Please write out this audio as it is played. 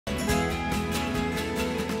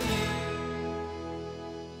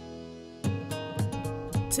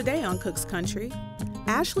Today on Cook's Country,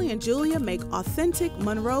 Ashley and Julia make authentic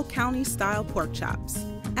Monroe County-style pork chops.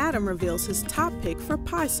 Adam reveals his top pick for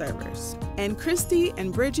pie servers. And Christy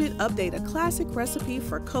and Bridget update a classic recipe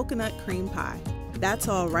for coconut cream pie. That's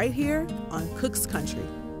all right here on Cook's Country.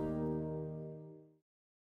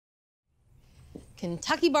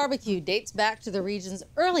 Kentucky barbecue dates back to the region's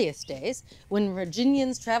earliest days when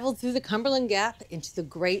Virginians traveled through the Cumberland Gap into the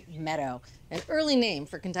Great Meadow, an early name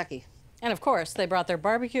for Kentucky. And of course, they brought their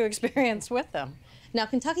barbecue experience with them. Now,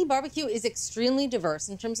 Kentucky barbecue is extremely diverse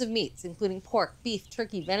in terms of meats, including pork, beef,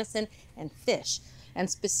 turkey, venison, and fish. And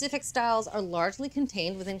specific styles are largely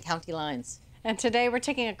contained within county lines. And today we're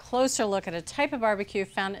taking a closer look at a type of barbecue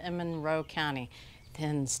found in Monroe County.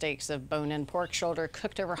 Thin steaks of bone-in pork shoulder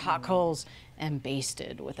cooked over hot coals and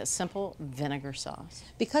basted with a simple vinegar sauce.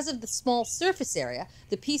 Because of the small surface area,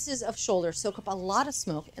 the pieces of shoulder soak up a lot of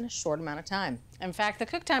smoke in a short amount of time. In fact, the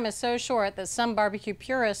cook time is so short that some barbecue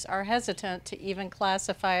purists are hesitant to even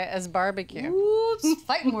classify it as barbecue. Oops,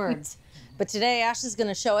 fighting words. But today, Ashley's going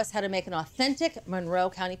to show us how to make an authentic Monroe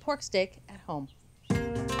County pork steak at home.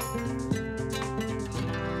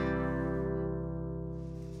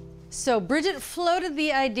 So Bridget floated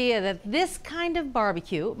the idea that this kind of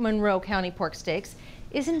barbecue, Monroe County pork steaks,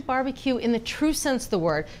 isn't barbecue in the true sense of the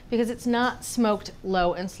word because it's not smoked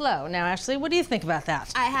low and slow. Now, Ashley, what do you think about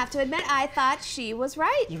that? I have to admit, I thought she was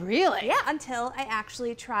right. You really? Yeah, until I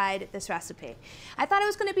actually tried this recipe. I thought it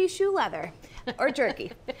was going to be shoe leather or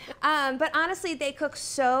jerky. But honestly, they cook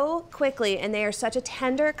so quickly and they are such a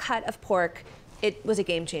tender cut of pork. It was a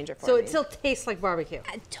game changer for me. So it still tastes like barbecue?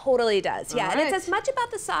 It totally does, yeah. All And right. it's as much about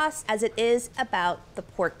the sauce as it is about the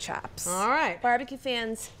pork chops. All right. Barbecue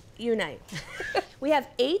fans, unite. We have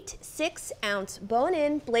 8 6-ounce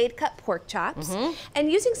bone-in blade-cut pork chops.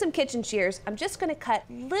 And using some kitchen shears, I'm just gonna cut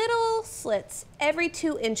little slits every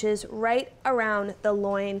 2 inches right around the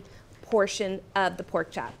loin portion of the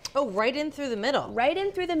pork chop. Oh, right in through the middle. Right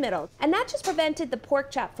in through the middle. And that just prevented the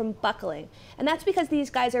pork chop from buckling. And that's because these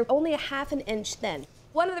guys are only a ½ inch thin.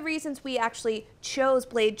 One of the reasons we actually chose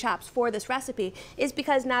blade chops for this recipe is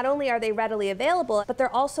because not only are they readily available, but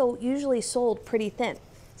they're also usually sold pretty thin.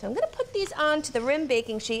 So I'm gonna put these onto the rim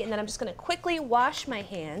baking sheet and then I'm just gonna quickly wash my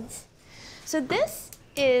hands. So this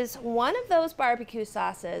is one of those barbecue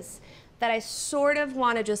sauces that I sort of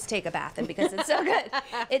want to just take a bath in because it's so good.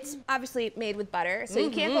 It's obviously made with butter, so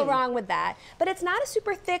you can't go wrong with that. But it's not a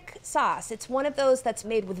super thick sauce. It's one of those that's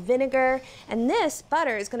made with vinegar, and this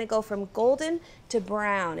butter is going to go from golden to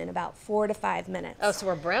brown in about 4 to 5 minutes. Oh, so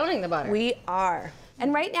we're browning the butter. We are.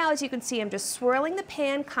 And right now, as you can see, I'm just swirling the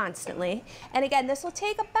pan constantly. And again, this will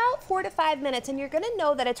take about 4 to 5 minutes, and you're gonna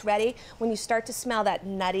know that it's ready when you start to smell that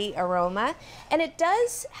nutty aroma. And it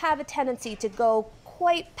does have a tendency to go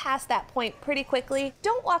quite past that point pretty quickly.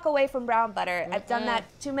 Don't walk away from brown butter. I've done that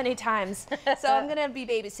too many times. So I'm gonna be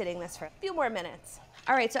babysitting this for a few more minutes.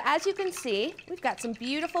 All right, so as you can see, we've got some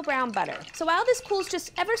beautiful brown butter. So while this cools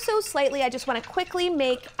just ever so slightly, I just wanna quickly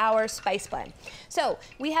make our spice blend. So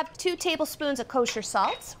we have 2 tablespoons of kosher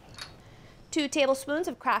salt, 2 tablespoons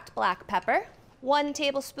of cracked black pepper, 1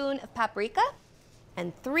 tablespoon of paprika,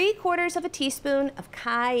 and 3/4 teaspoon of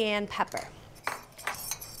cayenne pepper.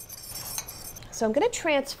 So I'm gonna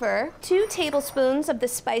transfer 2 tablespoons of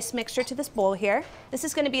this spice mixture to this bowl here. This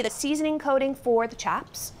is gonna be the seasoning coating for the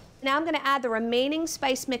chops. Now I'm gonna add the remaining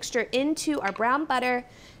spice mixture into our brown butter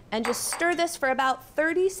and just stir this for about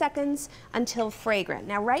 30 seconds until fragrant.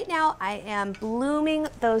 Now right now I am blooming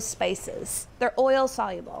those spices. They're oil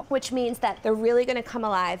soluble, which means that they're really gonna come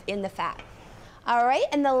alive in the fat. All right,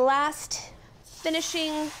 and the last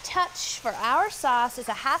finishing touch for our sauce is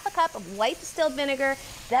a ½ cup of white distilled vinegar.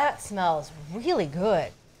 That smells really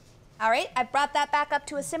good. All right, I've brought that back up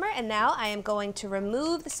to a simmer, and now I am going to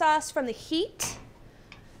remove the sauce from the heat,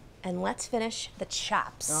 and let's finish the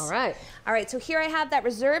chops. All right. All right, so here I have that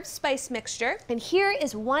reserved spice mixture, and here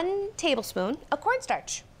is 1 tablespoon of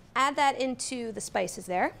cornstarch. Add that into the spices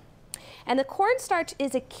there. And the cornstarch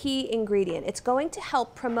is a key ingredient. It's going to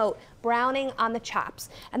help promote browning on the chops.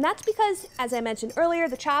 And that's because, as I mentioned earlier,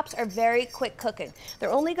 the chops are very quick cooking.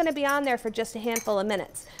 They're only gonna be on there for just a handful of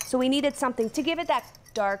minutes. So we needed something to give it that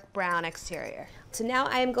dark brown exterior. So now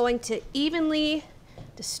I am going to evenly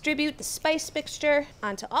distribute the spice mixture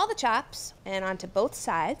onto all the chops and onto both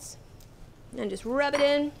sides. And just rub it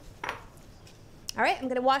in. All right, I'm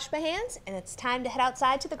gonna wash my hands and it's time to head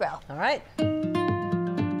outside to the grill. All right.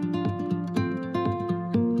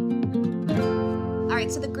 All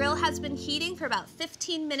right, so the grill has been heating for about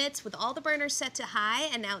 15 minutes with all the burners set to high,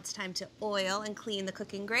 and now it's time to oil and clean the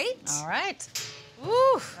cooking grate. All right.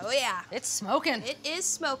 Ooh. Oh yeah. It's smoking. It is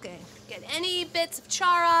smoking. Get any bits of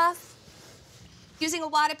char off. Using a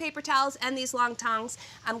wad of paper towels and these long tongs,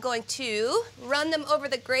 I'm going to run them over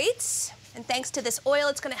the grates. And thanks to this oil,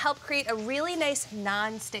 it's gonna help create a really nice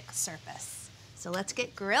non-stick surface. So let's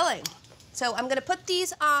get grilling. So I'm gonna put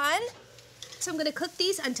these on. So I'm gonna cook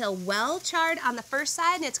these until well charred on the first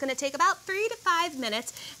side, and it's gonna take about 3 to 5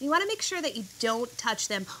 minutes. And you wanna make sure that you don't touch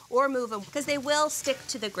them or move them because they will stick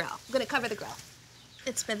to the grill. I'm gonna cover the grill.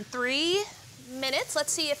 It's been 3 minutes.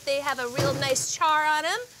 Let's see if they have a real nice char on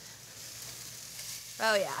them.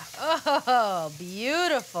 Oh yeah. Oh,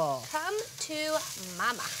 beautiful. Come to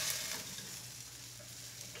mama.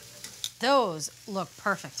 Those look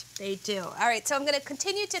perfect. They do. All right, so I'm gonna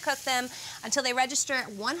continue to cook them until they register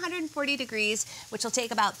at 140 degrees, which will take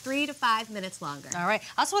about 3 to 5 minutes longer. All right,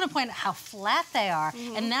 I also want to point out how flat they are,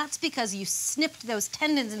 and that's because you snipped those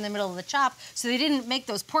tendons in the middle of the chop, so they didn't make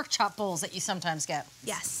those pork chop bowls that you sometimes get.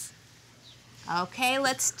 Yes. Okay,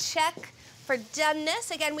 let's check for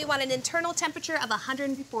doneness. Again, we want an internal temperature of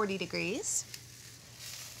 140 degrees.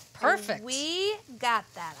 Perfect. And we got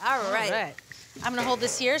that. All right. All right. I'm gonna hold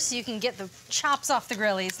this here so you can get the chops off the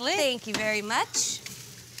grill easily. Thank you very much.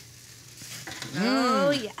 Oh,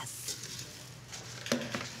 yes.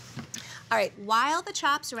 All right, while the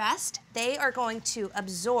chops rest, they are going to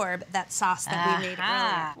absorb that sauce that we made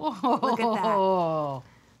earlier. Whoa. Look at that. All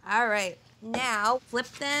right, now flip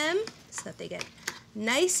them so that they get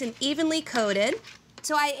nice and evenly coated.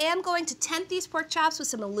 So I am going to tent these pork chops with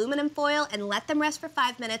some aluminum foil and let them rest for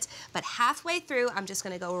 5 minutes, but halfway through, I'm just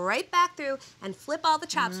gonna go right back through and flip all the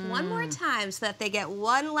chops one more time so that they get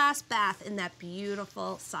one last bath in that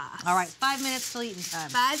beautiful sauce. All right, 5 minutes till eating time.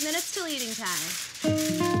 5 minutes till eating time.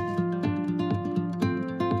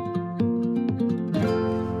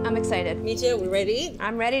 I'm excited. Me too, we ready to eat?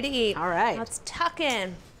 I'm ready to eat. All right. Let's tuck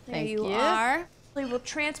in. There Thank you you. are. We will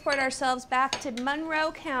transport ourselves back to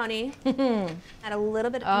Monroe County. Add a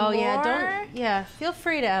little bit more. Oh yeah, feel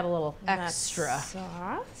free to add a little extra.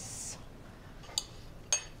 Sauce.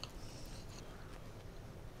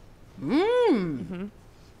 Mmm.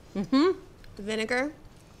 The vinegar,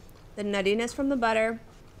 the nuttiness from the butter,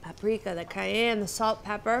 paprika, the cayenne, the salt,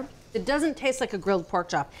 pepper. It doesn't taste like a grilled pork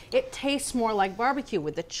chop. It tastes more like barbecue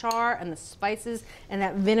with the char and the spices and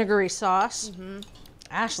that vinegary sauce.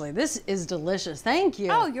 Ashley, this is delicious. Thank you.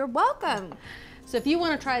 Oh, you're welcome. So if you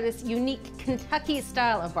want to try this unique Kentucky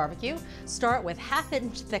style of barbecue, start with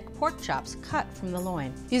 1/2-inch thick pork chops cut from the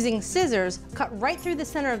loin. Using scissors, cut right through the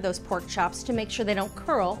center of those pork chops to make sure they don't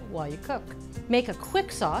curl while you cook. Make a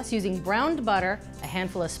quick sauce using browned butter, a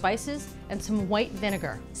handful of spices, and some white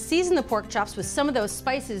vinegar. Season the pork chops with some of those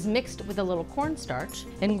spices mixed with a little cornstarch,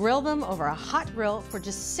 and grill them over a hot grill for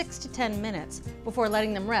just 6 to 10 minutes before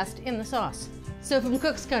letting them rest in the sauce. So from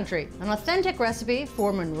Cook's Country, an authentic recipe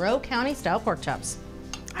for Monroe County style pork chops.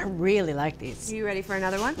 I really like these. You ready for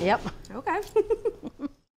another one? Yep. Okay.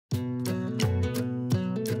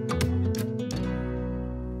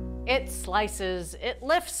 It slices, it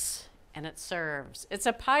lifts, and it serves. It's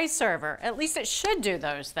a pie server. At least it should do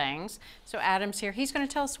those things. So Adam's here. He's going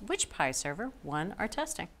to tell us which pie server won our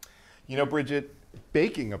testing. You know, Bridget,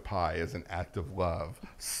 baking a pie is an act of love.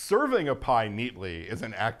 Serving a pie neatly is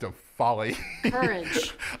an act of folly.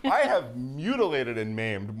 Courage. I have mutilated and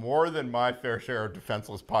maimed more than my fair share of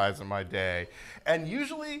defenseless pies in my day. And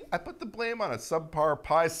usually I put the blame on a subpar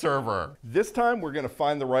pie server. This time we're gonna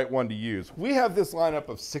find the right one to use. We have this lineup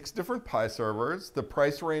of 6 different pie servers. The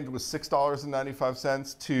price range was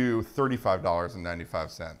 $6.95 to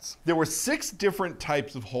 $35.95. There were 6 different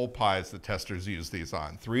types of whole pies the testers used these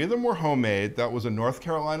on. 3 of them were homemade. That was a North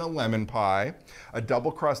Carolina lemon pie, a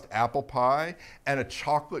double crust apple pie, and a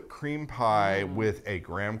chocolate cream pie with a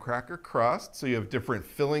graham cracker crust. So you have different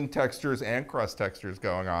filling textures and crust textures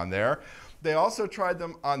going on there. They also tried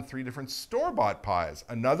them on 3 different store-bought pies.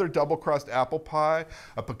 Another double crust apple pie,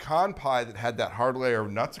 a pecan pie that had that hard layer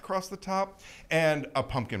of nuts across the top, and a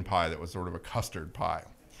pumpkin pie that was sort of a custard pie.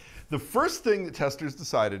 The first thing that testers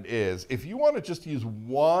decided is if you want to just use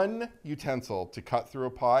one utensil to cut through a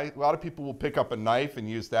pie, a lot of people will pick up a knife and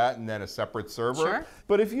use that and then a separate server. Sure.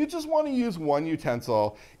 But if you just want to use one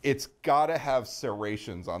utensil, it's got to have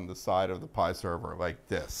serrations on the side of the pie server like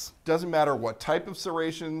this. Doesn't matter what type of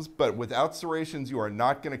serrations, but without serrations, you are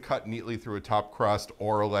not going to cut neatly through a top crust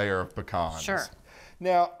or a layer of pecans. Sure.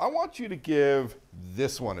 Now, I want you to give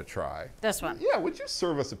this one a try. This one. Yeah, would you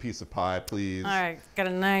serve us a piece of pie, please? All right, got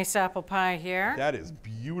a nice apple pie here. That is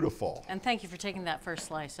beautiful. And thank you for taking that first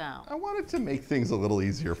slice out. I wanted to make things a little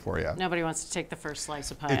easier for you. Nobody wants to take the first slice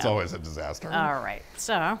of pie It's out. always a disaster. All right,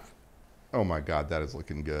 so Oh my God, that is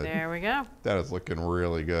looking good. There we go. That is looking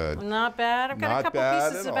really good. Not bad. I've got a couple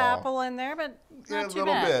pieces of apple in there, but not too bad.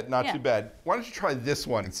 A little bit, not too bad. Why don't you try this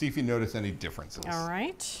one and see if you notice any differences? All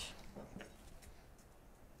right.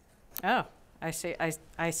 Oh, I see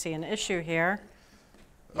an issue here.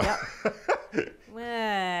 Yep.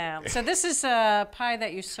 Well, so this is a pie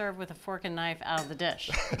that you serve with a fork and knife out of the dish.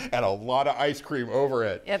 And a lot of ice cream over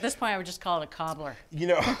it. At this point, I would just call it a cobbler. You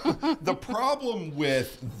know, the problem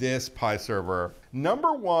with this pie server,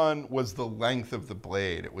 number one was the length of the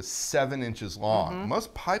blade. It was 7 inches long.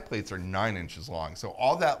 Most pie plates are 9 inches long, so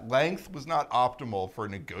all that length was not optimal for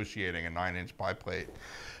negotiating a 9-inch pie plate.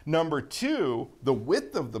 Number two, the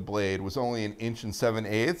width of the blade was only 1 7/8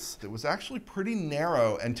 inches. It was actually pretty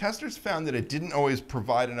narrow, and testers found that it didn't always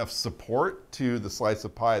provide enough support to the slice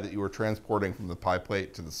of pie that you were transporting from the pie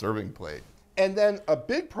plate to the serving plate. And then a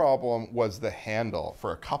big problem was the handle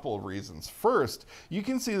for a couple of reasons. First, you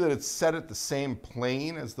can see that it's set at the same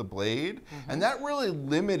plane as the blade, and that really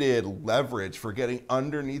limited leverage for getting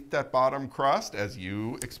underneath that bottom crust as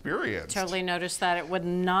you experienced. Totally noticed that. It would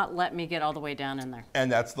not let me get all the way down in there.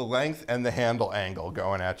 And that's the length and the handle angle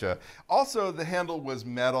going at you. Also, the handle was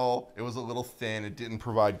metal. It was a little thin. It didn't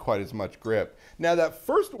provide quite as much grip. Now, that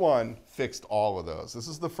first one fixed all of those. This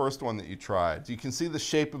is the first one that you tried. You can see the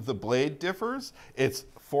shape of the blade differs. It's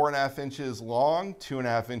 4.5 inches long,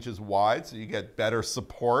 2.5 inches wide, so you get better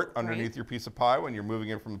support underneath your piece of pie when you're moving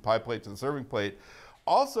it from the pie plate to the serving plate.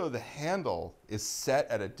 Also, the handle is set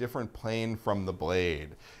at a different plane from the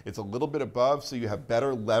blade. It's a little bit above, so you have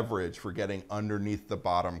better leverage for getting underneath the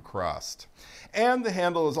bottom crust. And the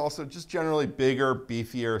handle is also just generally bigger,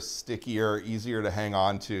 beefier, stickier, easier to hang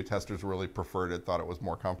on to. Testers really preferred it, thought it was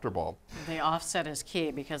more comfortable. The offset is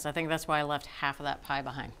key, because I think that's why I left half of that pie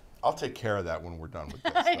behind. I'll take care of that when we're done with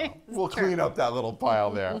this, though. We'll clean up that little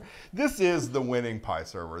pile there. This is the winning pie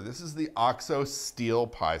server. This is the OXO steel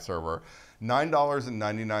pie server,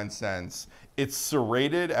 $9.99. It's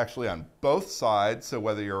serrated actually on both sides, so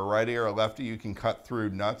whether you're a righty or a lefty, you can cut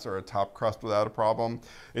through nuts or a top crust without a problem.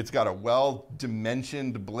 It's got a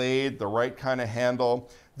well-dimensioned blade, the right kind of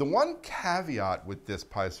handle. The one caveat with this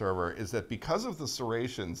pie server is that because of the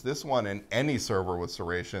serrations, this one and any server with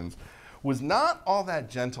serrations was not all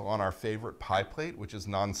that gentle on our favorite pie plate, which is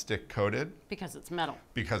non-stick coated. Because it's metal.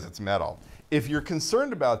 Because it's metal. If you're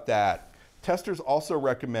concerned about that, testers also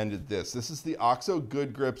recommended this. This is the OXO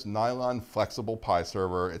Good Grips Nylon Flexible Pie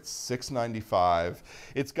Server. It's $6.95.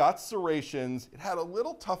 It's got serrations. It had a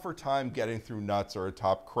little tougher time getting through nuts or a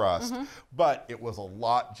top crust, but it was a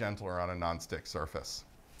lot gentler on a non-stick surface.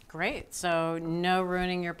 Great, so no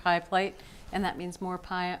ruining your pie plate, and that means more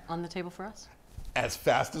pie on the table for us? As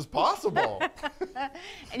fast as possible.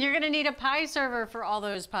 And you're gonna need a pie server for all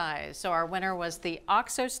those pies. So our winner was the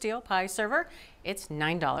OXO Steel Pie Server. It's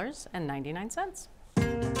 $9.99.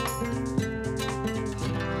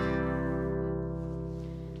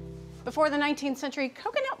 Before the 19th century,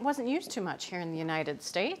 coconut wasn't used too much here in the United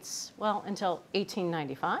States. Well, until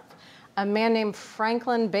 1895. A man named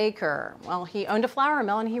Franklin Baker, well, he owned a flour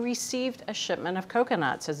mill and he received a shipment of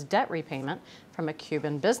coconuts as debt repayment from a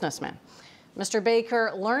Cuban businessman. Mr.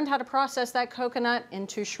 Baker learned how to process that coconut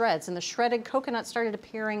into shreds, and the shredded coconut started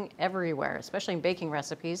appearing everywhere, especially in baking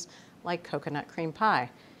recipes like coconut cream pie.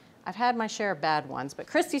 I've had my share of bad ones, but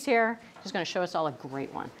Christy's here. She's going to show us all a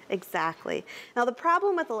great one. Exactly. Now, the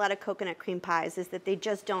problem with a lot of coconut cream pies is that they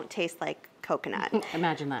just don't taste like coconut.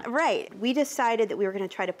 Imagine that. Right. We decided that we were going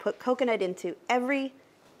to try to put coconut into every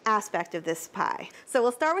aspect of this pie. So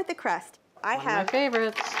we'll start with the crust. I have my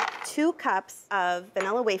favorites. 2 cups of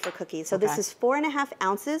vanilla wafer cookies. So this is 4.5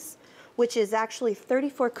 ounces, which is actually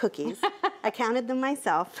 34 cookies. I counted them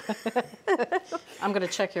myself. I'm going to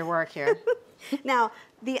check your work here. Now,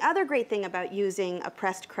 the other great thing about using a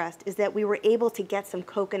pressed crust is that we were able to get some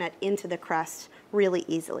coconut into the crust really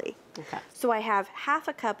easily. Okay. So I have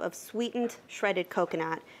 1/2 cup of sweetened shredded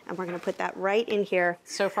coconut, and we're going to put that right in here.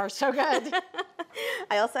 So far, so good.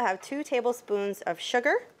 I also have 2 tablespoons of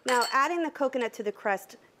sugar. Now, adding the coconut to the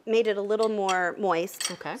crust made it a little more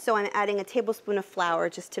moist. Okay. So I'm adding a tablespoon of flour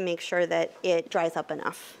just to make sure that it dries up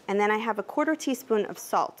enough. And then I have a 1/4 teaspoon of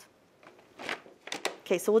salt.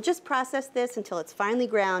 Okay, so we'll just process this until it's finely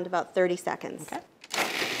ground, about 30 seconds. Okay.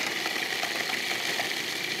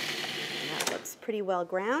 That looks pretty well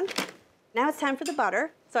ground. Now it's time for the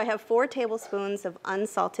butter. So I have 4 tablespoons of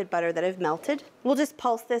unsalted butter that I've melted. We'll just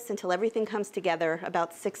pulse this until everything comes together,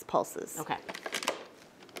 about 6 pulses. Okay.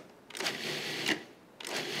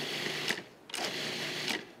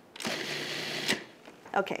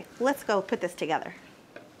 Okay, let's go put this together.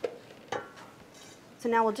 So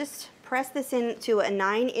now we'll just press this into a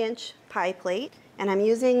 9-inch pie plate. And I'm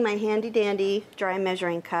using my handy dandy dry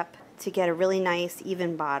measuring cup to get a really nice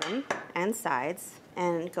even bottom and sides,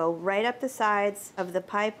 and go right up the sides of the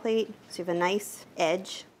pie plate so you have a nice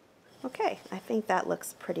edge. Okay, I think that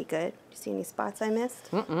looks pretty good. You see any spots I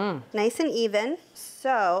missed? Nice and even.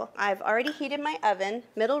 So I've already heated my oven,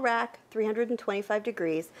 middle rack, 325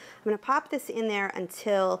 degrees. I'm gonna pop this in there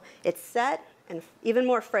until it's set and even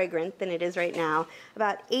more fragrant than it is right now,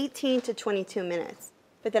 about 18 to 22 minutes.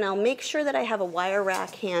 But then I'll make sure that I have a wire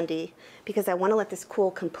rack handy because I wanna let this cool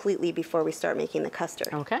completely before we start making the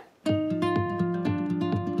custard. Okay.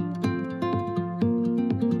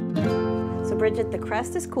 So Bridget, the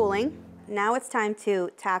crust is cooling. Now it's time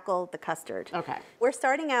to tackle the custard. Okay. We're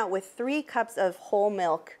starting out with 3 cups of whole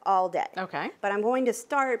milk all day. Okay. But I'm going to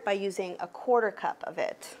start by using a 1/4 cup of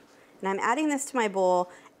it. And I'm adding this to my bowl,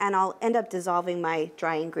 and I'll end up dissolving my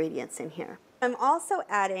dry ingredients in here. I'm also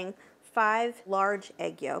adding 5 large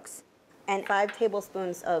egg yolks and 5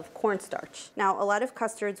 tablespoons of cornstarch. Now, a lot of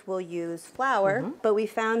custards will use flour, but we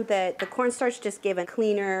found that the cornstarch just gave a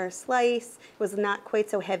cleaner slice. It was not quite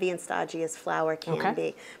so heavy and stodgy as flour can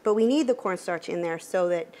be. But we need the cornstarch in there so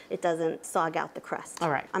that it doesn't sog out the crust.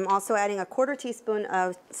 All right. I'm also adding a 1/4 teaspoon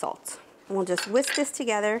of salt. And we'll just whisk this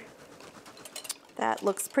together. That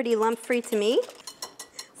looks pretty lump-free to me.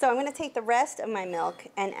 So I'm gonna take the rest of my milk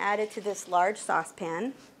and add it to this large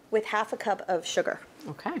saucepan with 1/2 cup of sugar.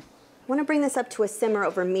 Okay. I want to bring this up to a simmer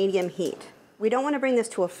over medium heat. We don't want to bring this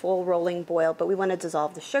to a full rolling boil, but we want to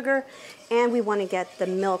dissolve the sugar and we want to get the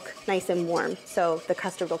milk nice and warm so the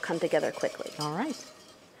custard will come together quickly. All right.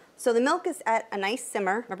 So the milk is at a nice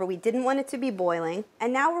simmer. Remember, we didn't want it to be boiling.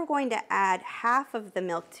 And now we're going to add 1/2 of the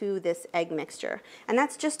milk to this egg mixture. And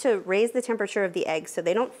that's just to raise the temperature of the eggs so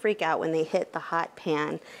they don't freak out when they hit the hot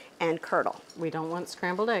pan and curdle. We don't want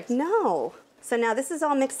scrambled eggs. No. So now this is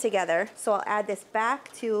all mixed together, so I'll add this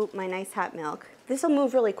back to my nice hot milk. This will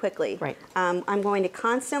move really quickly. Right. I'm going to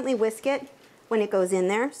constantly whisk it when it goes in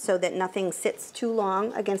there so that nothing sits too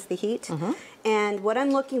long against the heat. And what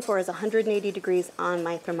I'm looking for is 180 degrees on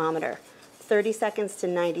my thermometer. 30 seconds to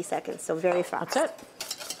 90 seconds, so very fast. That's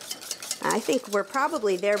it. I think we're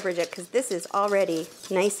probably there, Bridget, because this is already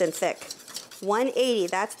nice and thick. 180,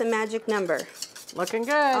 that's the magic number. Looking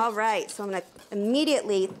good. All right, so I'm gonna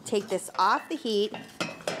immediately take this off the heat,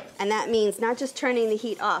 and that means not just turning the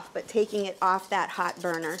heat off, but taking it off that hot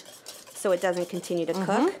burner so it doesn't continue to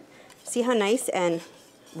cook. See how nice and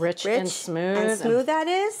Rich and smooth that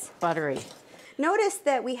is? Buttery. Notice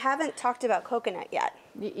that we haven't talked about coconut yet.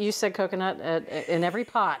 You said coconut in every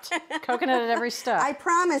pot. Coconut at every step. I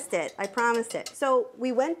promised it. I promised it. So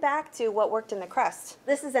we went back to what worked in the crust.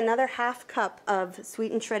 This is another 1/2 cup of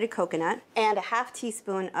sweetened shredded coconut and a 1/2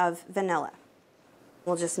 teaspoon of vanilla.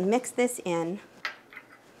 We'll just mix this in.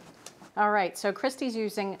 All right, so Christy's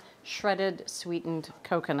using shredded sweetened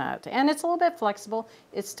coconut, and it's a little bit flexible.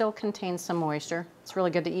 It still contains some moisture. It's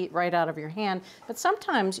really good to eat right out of your hand, but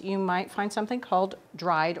sometimes you might find something called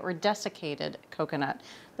dried or desiccated coconut.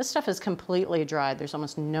 This stuff is completely dried. There's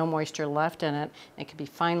almost no moisture left in it. It can be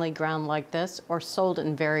finely ground like this or sold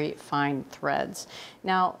in very fine threads.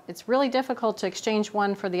 Now, it's really difficult to exchange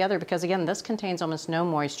one for the other because, again, this contains almost no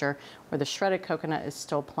moisture where the shredded coconut is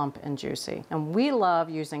still plump and juicy. And we love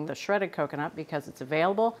using the shredded coconut because it's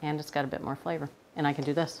available and it's got a bit more flavor. And I can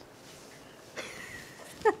do this.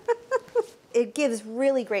 It gives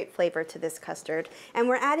really great flavor to this custard, and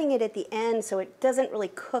we're adding it at the end so it doesn't really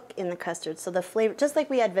cook in the custard. So the flavor, just like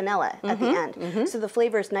we had vanilla at the end, so the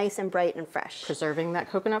flavor is nice and bright and fresh. Preserving that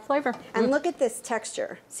coconut flavor. And look at this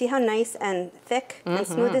texture. See how nice and thick and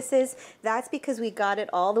smooth this is? That's because we got it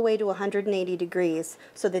all the way to 180 degrees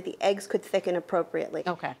so that the eggs could thicken appropriately.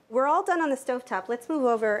 Okay. We're all done on the stovetop. Let's move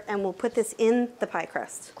over and we'll put this in the pie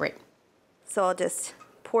crust. Great. So I'll just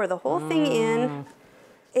pour the whole thing in.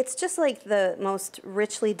 It's just like the most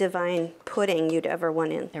richly divine pudding you'd ever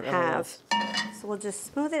want to have. So we'll just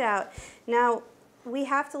smooth it out. Now, we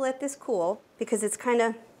have to let this cool because it's kind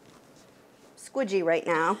of squidgy right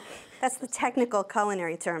now. That's the technical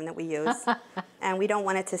culinary term that we use. And we don't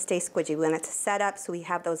want it to stay squidgy. We want it to set up so we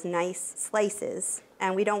have those nice slices,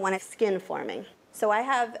 and we don't want it skin forming. So I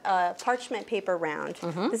have a parchment paper round.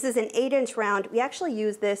 This is an 8-inch round. We actually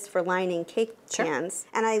use this for lining cake pans.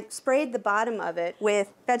 And I sprayed the bottom of it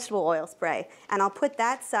with vegetable oil spray. And I'll put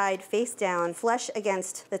that side face down, flush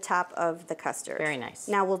against the top of the custard. Very nice.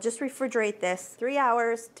 Now we'll just refrigerate this 3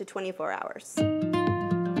 hours to 24 hours.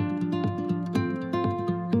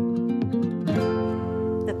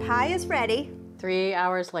 The pie is ready. 3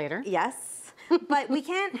 hours later. Yes. But we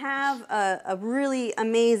can't have a really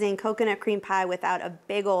amazing coconut cream pie without a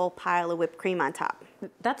big old pile of whipped cream on top.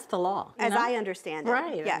 That's the law. As I understand it.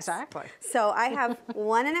 Right, yes. exactly. So I have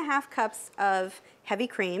 1.5 cups of heavy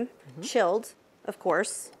cream, chilled, of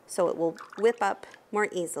course, so it will whip up more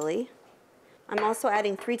easily. I'm also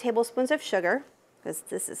adding 3 tablespoons of sugar, because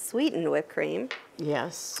this is sweetened whipped cream.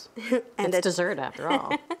 Yes. And it's dessert after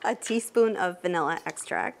all. A teaspoon of vanilla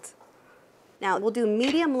extract. Now we'll do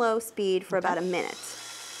medium-low speed for about a minute.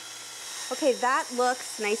 Okay, that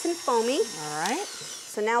looks nice and foamy. All right.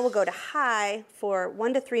 So now we'll go to high for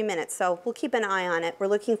 1 to 3 minutes. So we'll keep an eye on it. We're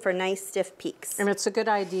looking for nice stiff peaks. And it's a good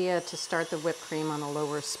idea to start the whipped cream on a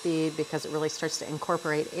lower speed because it really starts to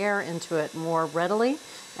incorporate air into it more readily,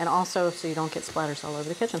 and also so you don't get splatters all over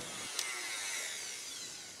the kitchen.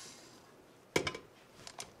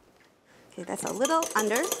 Okay, that's a little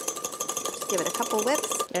under. Just give it a couple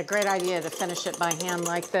whips. Yeah, great idea to finish it by hand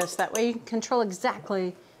like this. That way you can control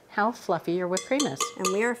exactly how fluffy your whipped cream is. And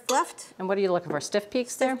we are fluffed. And what are you looking for? Stiff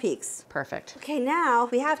peaks there? Stiff peaks. Perfect. Okay, now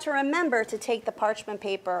we have to remember to take the parchment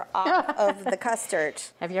paper off of the custard.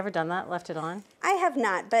 Have you ever done that, left it on? I have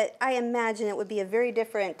not, but I imagine it would be a very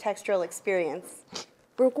different textural experience.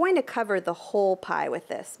 We're going to cover the whole pie with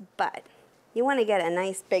this, but you want to get a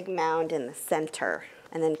nice big mound in the center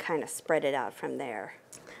and then kind of spread it out from there.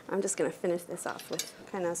 I'm just going to finish this off with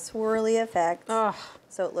kind of swirly effect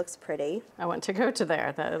so it looks pretty. I want to go to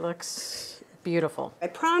there. That it looks beautiful. I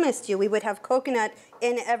promised you we would have coconut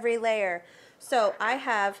in every layer. So I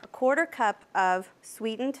have a 1/4 cup of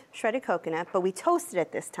sweetened shredded coconut, but we toasted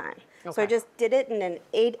it this time. Okay. So I just did it in an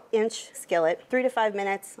 8-inch skillet, 3 to 5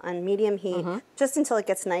 minutes on medium heat, just until it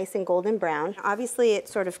gets nice and golden brown. Obviously, it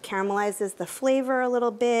sort of caramelizes the flavor a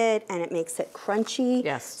little bit, and it makes it crunchy.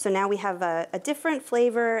 Yes. So now we have a different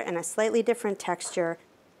flavor and a slightly different texture.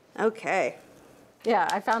 Okay. Yeah,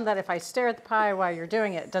 I found that if I stare at the pie while you're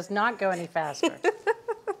doing it, it does not go any faster.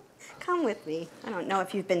 Come with me. I don't know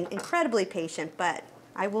if you've been incredibly patient, but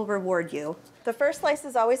I will reward you. The first slice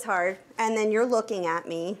is always hard, and then you're looking at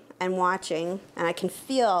me and watching, and I can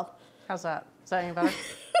feel. How's that? Is that any better?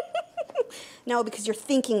 No, because you're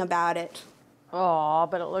thinking about it. Oh,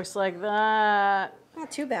 but it looks like that.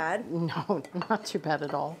 Not too bad. No, not too bad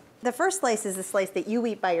at all. The first slice is the slice that you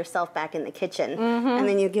eat by yourself back in the kitchen, and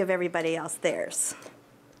then you give everybody else theirs.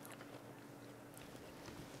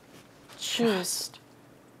 Just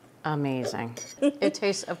amazing. It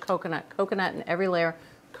tastes of coconut. Coconut in every layer,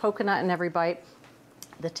 coconut in every bite.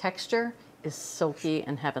 The texture is silky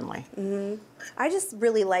and heavenly. I just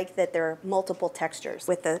really like that there are multiple textures.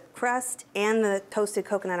 With the crust and the toasted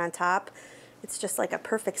coconut on top, it's just like a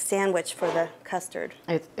perfect sandwich for the custard.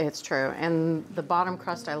 It's true. And the bottom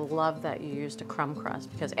crust, I love that you used a crumb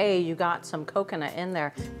crust because A, you got some coconut in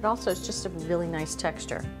there, but also it's just a really nice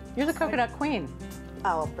texture. You're the coconut queen.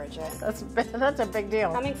 Oh, Bridget. That's a big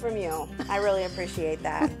deal. Coming from you, I really appreciate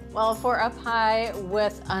that. Well, for a pie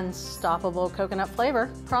with unstoppable coconut flavor,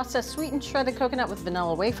 process sweetened shredded coconut with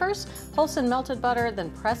vanilla wafers, pulse in melted butter, then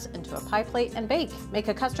press into a pie plate and bake. Make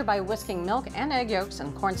a custard by whisking milk and egg yolks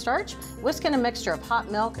and cornstarch. Whisk in a mixture of hot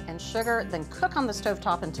milk and sugar, then cook on the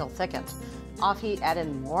stovetop until thickened. Off heat, add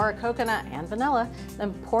in more coconut and vanilla,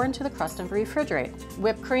 then pour into the crust and refrigerate.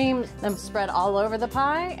 Whipped cream, then spread all over the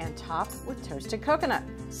pie and top with toasted coconut.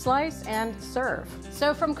 Slice and serve.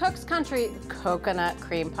 So from Cook's Country, coconut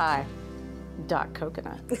cream pie.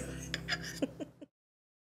 Coconut.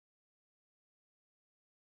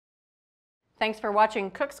 Thanks for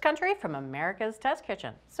watching Cook's Country from America's Test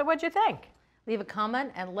Kitchen. So what'd you think? Leave a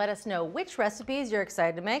comment and let us know which recipes you're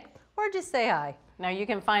excited to make, or just say hi. Now you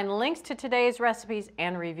can find links to today's recipes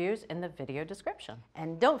and reviews in the video description.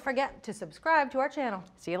 And don't forget to subscribe to our channel.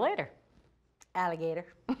 See you later. Alligator.